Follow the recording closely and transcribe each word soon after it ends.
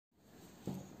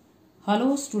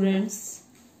Hello students,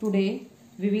 today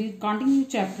we will continue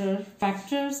chapter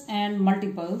Factors and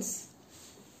Multiples.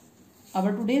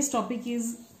 Our today's topic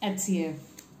is HCF.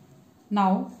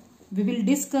 Now we will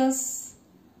discuss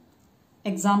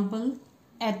example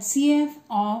HCF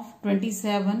of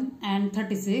 27 and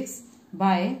 36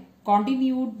 by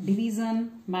continued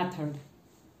division method.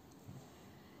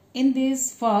 In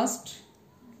this first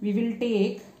we will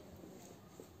take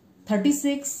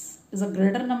 36 is a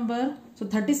greater number, so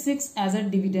 36 as a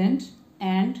dividend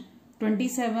and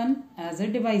 27 as a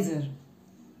divisor.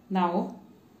 Now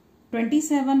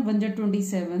 27 1 is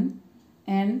 27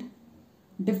 and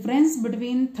difference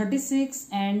between 36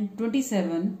 and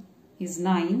 27 is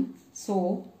 9,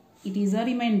 so it is a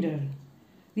remainder.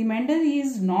 Remainder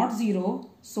is not 0,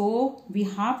 so we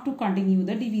have to continue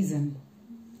the division.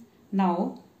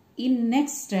 Now in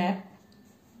next step,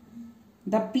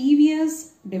 the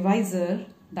previous divisor,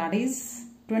 that is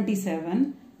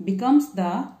 27, becomes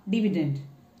the dividend.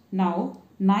 Now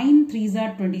 9 3s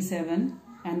are 27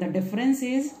 and the difference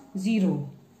is 0.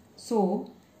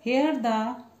 So here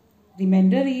the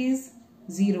remainder is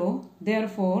 0.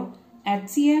 Therefore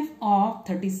HCF of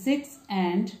 36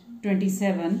 and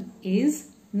 27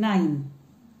 is 9.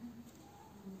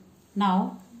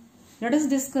 Now let us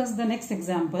discuss the next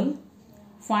example.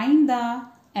 Find the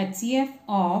HCF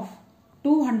of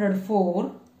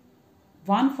 204,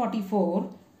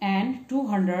 144 and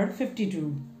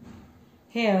 252.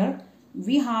 Here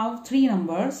we have three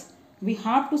numbers. We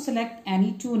have to select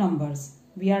any two numbers.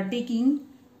 We are taking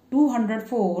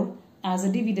 204 as a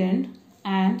dividend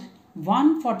and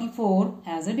 144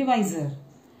 as a divisor.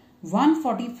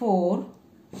 144,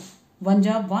 1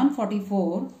 ja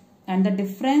 144, and the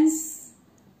difference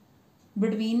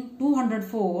between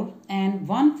 204 and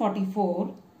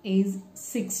 144 is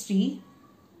 60.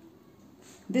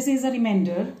 This is a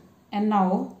remainder, and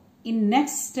now in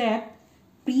next step,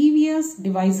 previous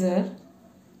divisor,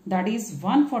 that is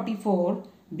 144,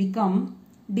 become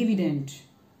dividend.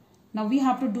 Now we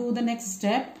have to do the next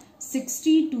step.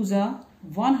 60 to the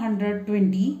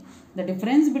 120. The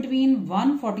difference between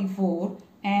 144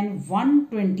 and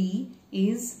 120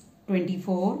 is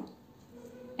 24.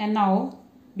 And now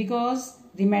because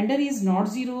remainder is not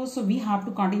 0, so we have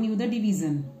to continue the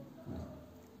division.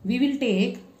 We will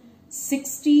take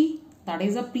 60, that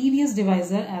is a previous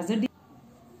divisor, as a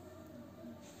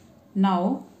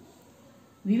now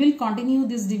we will continue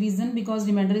this division because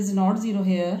remainder is not 0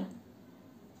 here.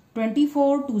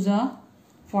 24 to the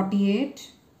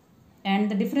 48, and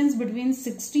the difference between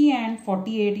 60 and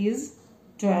 48 is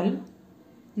 12.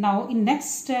 Now in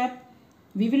next step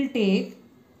we will take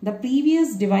the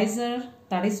previous divisor,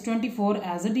 that is 24,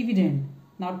 as a dividend.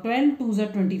 Now 12 to the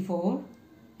 24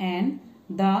 and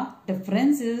the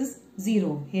difference is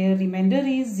 0. Here remainder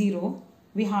is 0.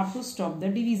 We have to stop the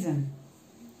division.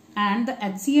 And the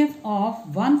HCF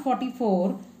of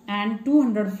 144 and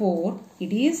 204,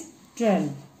 it is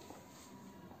 12.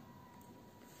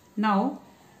 Now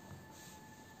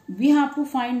we have to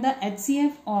find the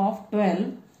HCF of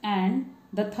 12 and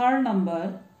the third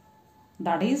number,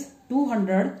 that is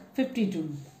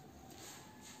 252.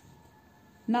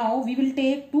 Now we will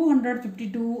take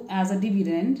 252 as a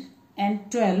dividend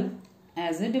and 12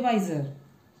 as a divisor.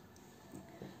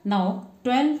 Now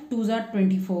 12 2s are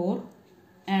 24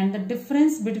 and the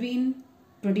difference between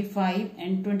 25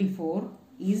 and 24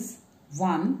 is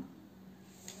 1.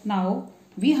 Now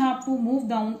we have to move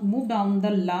down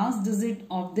the last digit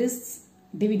of this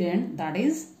dividend, that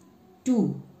is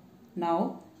 2.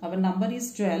 Now our number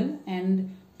is 12 and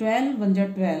 12 1 ja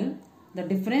 12. The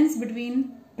difference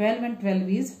between 12 and 12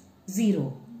 is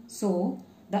 0. So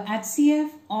the HCF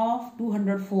of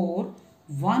 204,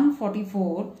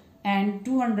 144 and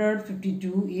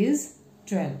 252 is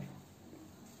 12.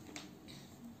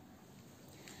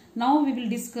 Now we will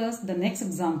discuss the next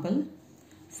example.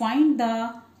 Find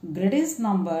the greatest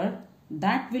number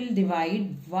that will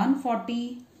divide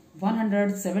 140,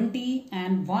 170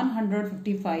 and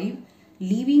 155,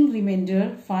 leaving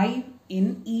remainder 5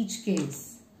 in each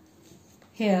case.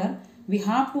 Here we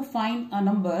have to find a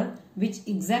number which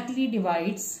exactly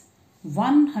divides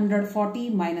 140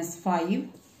 minus 5,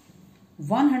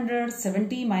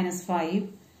 170 minus 5,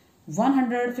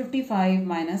 155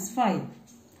 minus 5.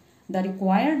 The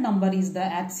required number is the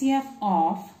HCF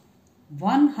of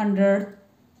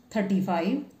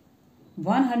 135,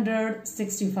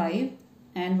 165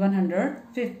 and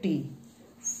 150.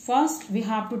 First we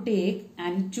have to take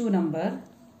any two number.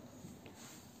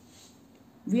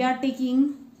 We are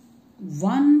taking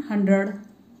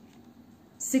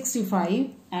 165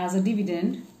 as a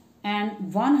dividend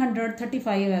and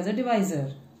 135 as a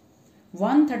divisor.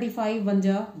 135 1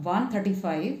 ja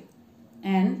 135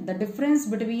 and the difference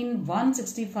between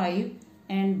 165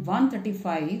 and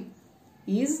 135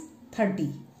 is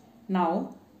 30.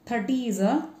 Now 30 is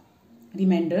a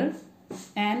remainder,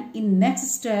 and in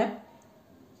next step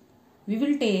we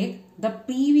will take the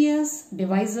previous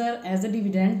divisor as a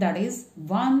dividend, that is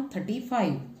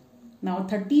 135. Now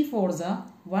 34 is a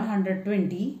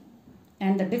 120,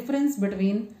 and the difference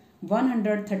between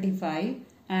 135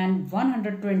 and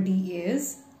 120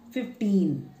 is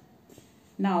 15.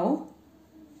 Now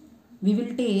we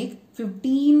will take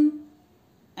 15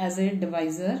 as a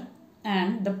divisor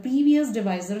and the previous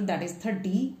divisor, that is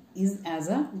 30, is as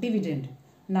a dividend.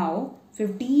 Now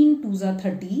 15 twos are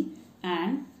 30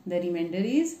 and the remainder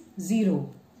is 0.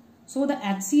 So the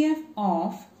HCF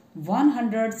of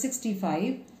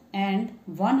 165 and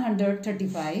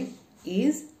 135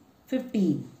 is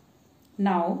 15.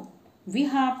 Now we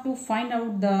have to find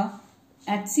out the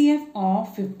HCF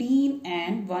of 15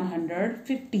 and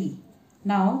 150.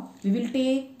 Now we will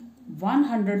take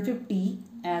 150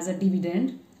 as a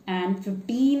dividend and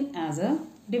 15 as a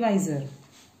divisor.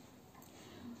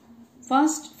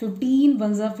 First 15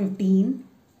 ones are 15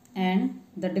 and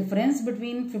the difference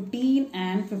between 15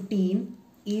 and 15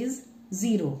 is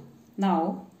 0.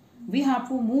 Now we have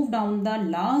to move down the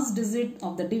last digit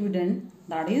of the dividend,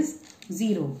 that is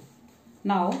 0.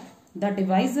 Now the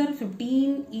divisor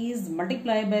 15 is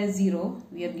multiplied by 0.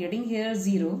 We are getting here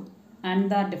 0, and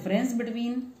the difference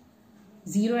between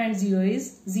 0 and 0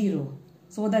 is 0.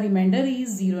 So the remainder is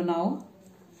 0 now,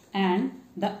 and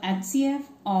the HCF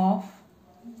of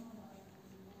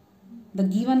the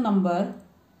given number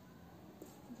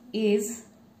is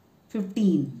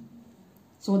 15.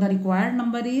 So the required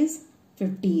number is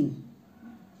 15.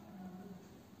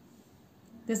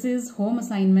 This is home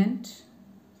assignment.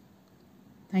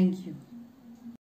 Thank you.